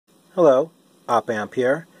Hello, Op-Amp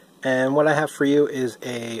here, and what I have for you is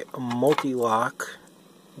a mul-t-lock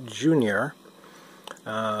Junior.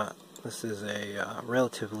 This is a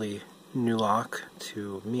relatively new lock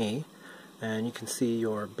to me, and you can see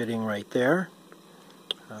your bitting right there.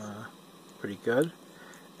 Pretty good,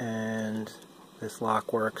 and this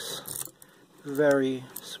lock works very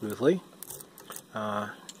smoothly.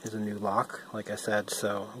 Is a new lock, like I said,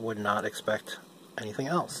 so would not expect anything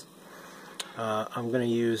else. I'm going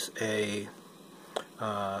to use a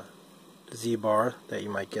Z-bar that you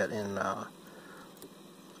might get in a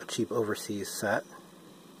cheap overseas set,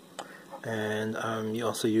 and I'm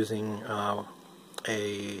also using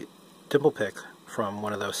a dimple pick from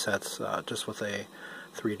one of those sets, just with a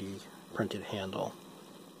 3D printed handle.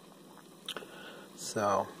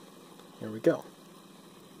 So here we go.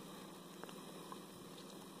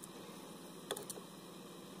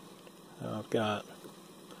 I've got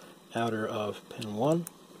outer of pin 1,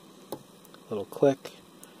 little click,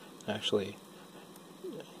 actually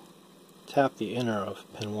tap the inner of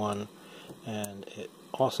pin 1, and it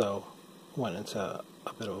also went into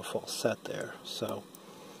a bit of a false set there. So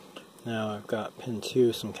now I've got pin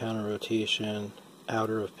 2, some counter rotation,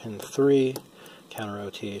 outer of pin 3, counter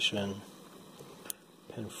rotation,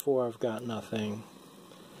 pin 4 I've got nothing,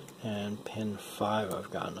 and pin 5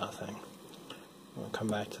 I've got nothing. I'm going to come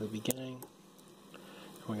back to the beginning.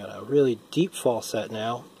 We got a really deep false set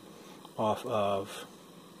now off of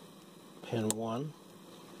pin 1.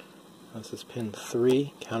 This is pin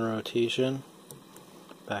 3, counter rotation,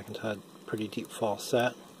 back into that pretty deep false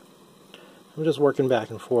set. I'm just working back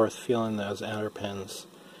and forth, feeling those outer pins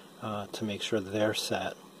to make sure they're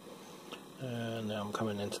set. And now I'm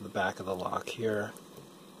coming into the back of the lock here.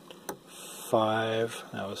 5,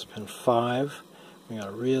 that was pin 5. We got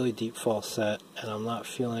a really deep false set, and I'm not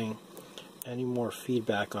feeling any more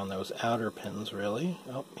feedback on those outer pins, really.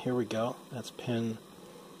 Oh, here we go. That's pin,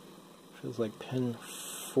 feels like pin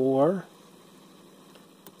 4.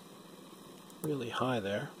 Really high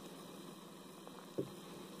there.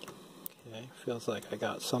 Okay, feels like I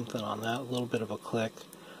got something on that, a little bit of a click,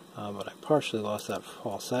 but I partially lost that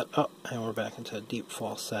false set. Oh, and we're back into a deep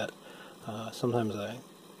false set. Sometimes I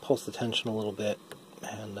pulse the tension a little bit,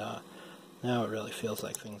 and now it really feels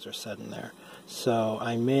like things are set in there. So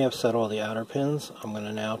I may have set all the outer pins. I'm going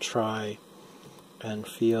to now try and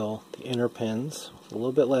feel the inner pins with a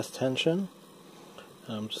little bit less tension.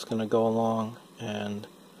 I'm just going to go along and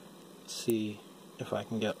see if I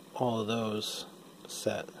can get all of those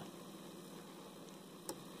set.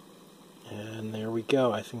 And there we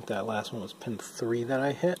go. I think that last one was pin 3 that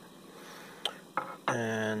I hit.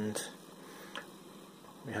 And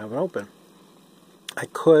we have it open. I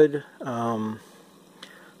could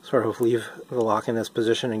sort of leave the lock in this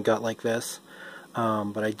position and gut like this,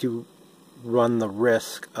 but I do run the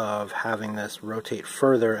risk of having this rotate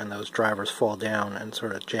further and those drivers fall down and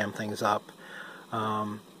sort of jam things up.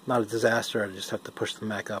 Not a disaster, I just have to push them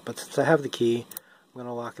back up. But since I have the key, I'm going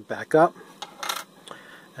to lock it back up.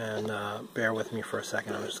 And bear with me for a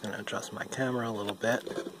second, I'm just going to adjust my camera a little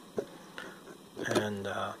bit. And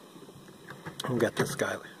I'll get this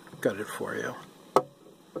guy gutted for you.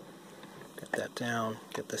 Get that down,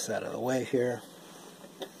 get this out of the way here.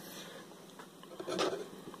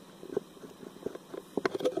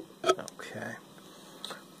 Okay.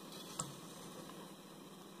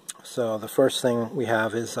 So the first thing we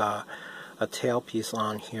have is a tailpiece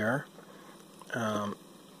on here,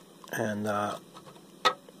 and a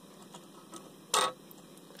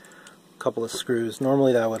couple of screws.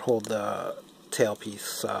 Normally that would hold the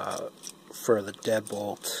tailpiece for the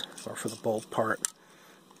deadbolt, or for the bolt part.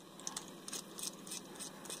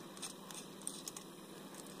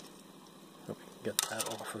 Get that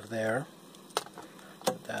off of there,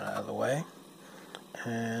 get that out of the way,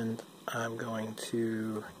 and I'm going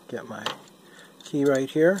to get my key right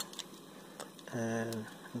here and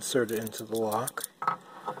insert it into the lock.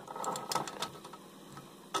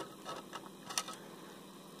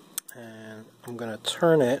 And I'm going to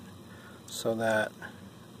turn it so that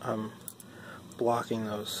I'm blocking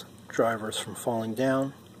those drivers from falling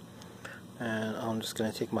down, and I'm just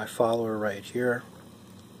going to take my follower right here,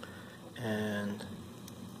 and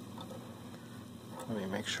let me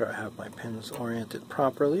make sure I have my pins oriented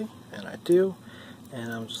properly, and I do,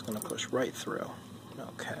 and I'm just going to push right through.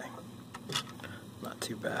 Okay, not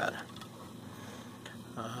too bad.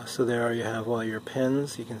 So there you have all your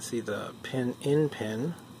pins. You can see the pin-in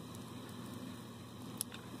pin.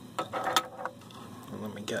 And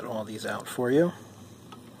let me get all these out for you.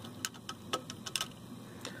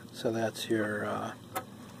 So that's your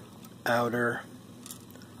outer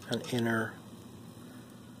and inner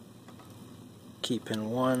key pin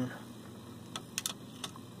 1,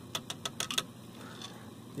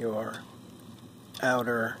 your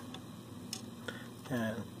outer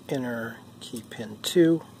and inner key pin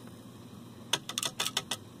 2,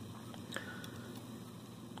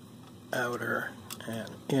 outer and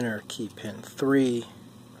inner key pin 3,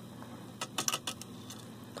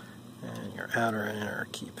 and your outer and inner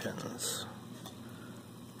key pins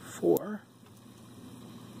 4,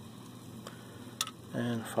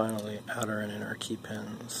 and finally outer and inner key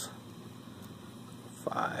pins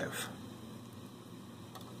 5.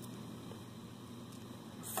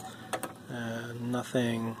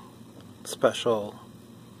 Nothing special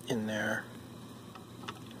in there.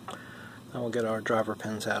 Now we'll get our driver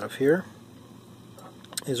pins out of here.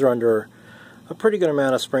 These are under a pretty good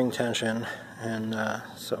amount of spring tension, and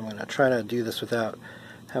so I'm going to try to do this without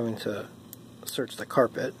having to search the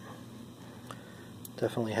carpet.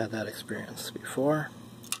 Definitely had that experience before.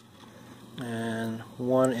 And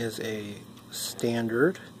one is a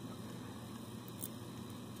standard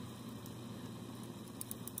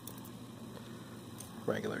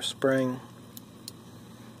regular spring.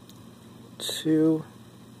 2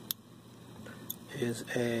 is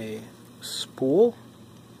a spool.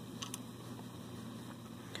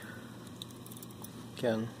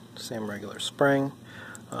 Again, same regular spring.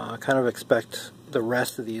 I kind of expect the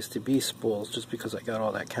rest of these to be spools just because I got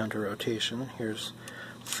all that counter rotation. Here's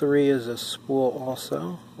 3 is a spool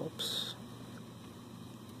also. Whoops.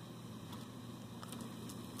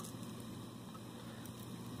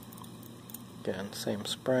 Again, same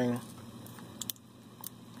spring.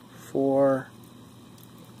 4,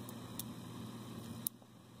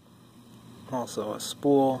 also a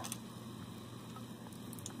spool.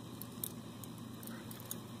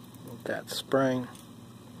 That spring.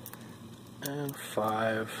 And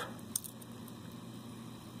 5,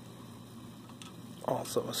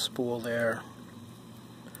 also a spool there.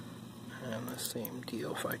 And the same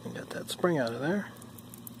deal if I can get that spring out of there.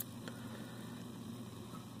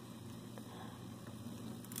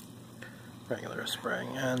 Regular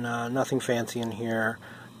spring, and nothing fancy in here,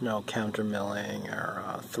 no counter milling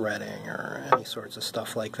or threading or any sorts of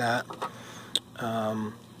stuff like that.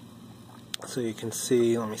 So you can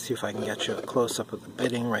see, let me see if I can get you a close-up of the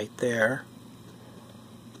bitting right there.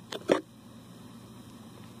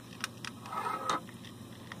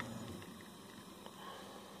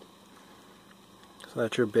 So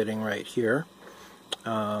that's your bitting right here.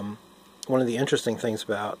 One of the interesting things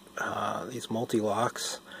about these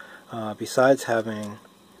multi-locks, besides having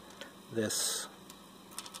this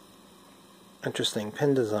interesting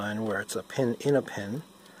pin design where it's a pin in a pin,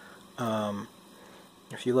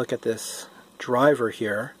 if you look at this driver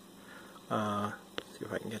here, see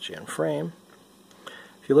if I can get you in frame.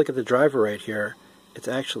 If you look at the driver right here, it's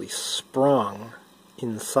actually sprung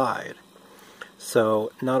inside.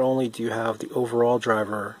 So not only do you have the overall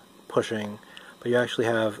driver pushing, but you actually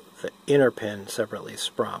have the inner pin separately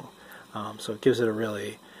sprung. So it gives it a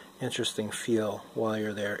really interesting feel while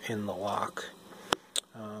you're there in the lock.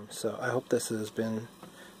 So I hope this has been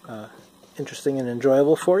interesting and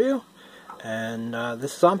enjoyable for you. And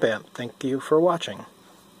this is Ompamp. Thank you for watching.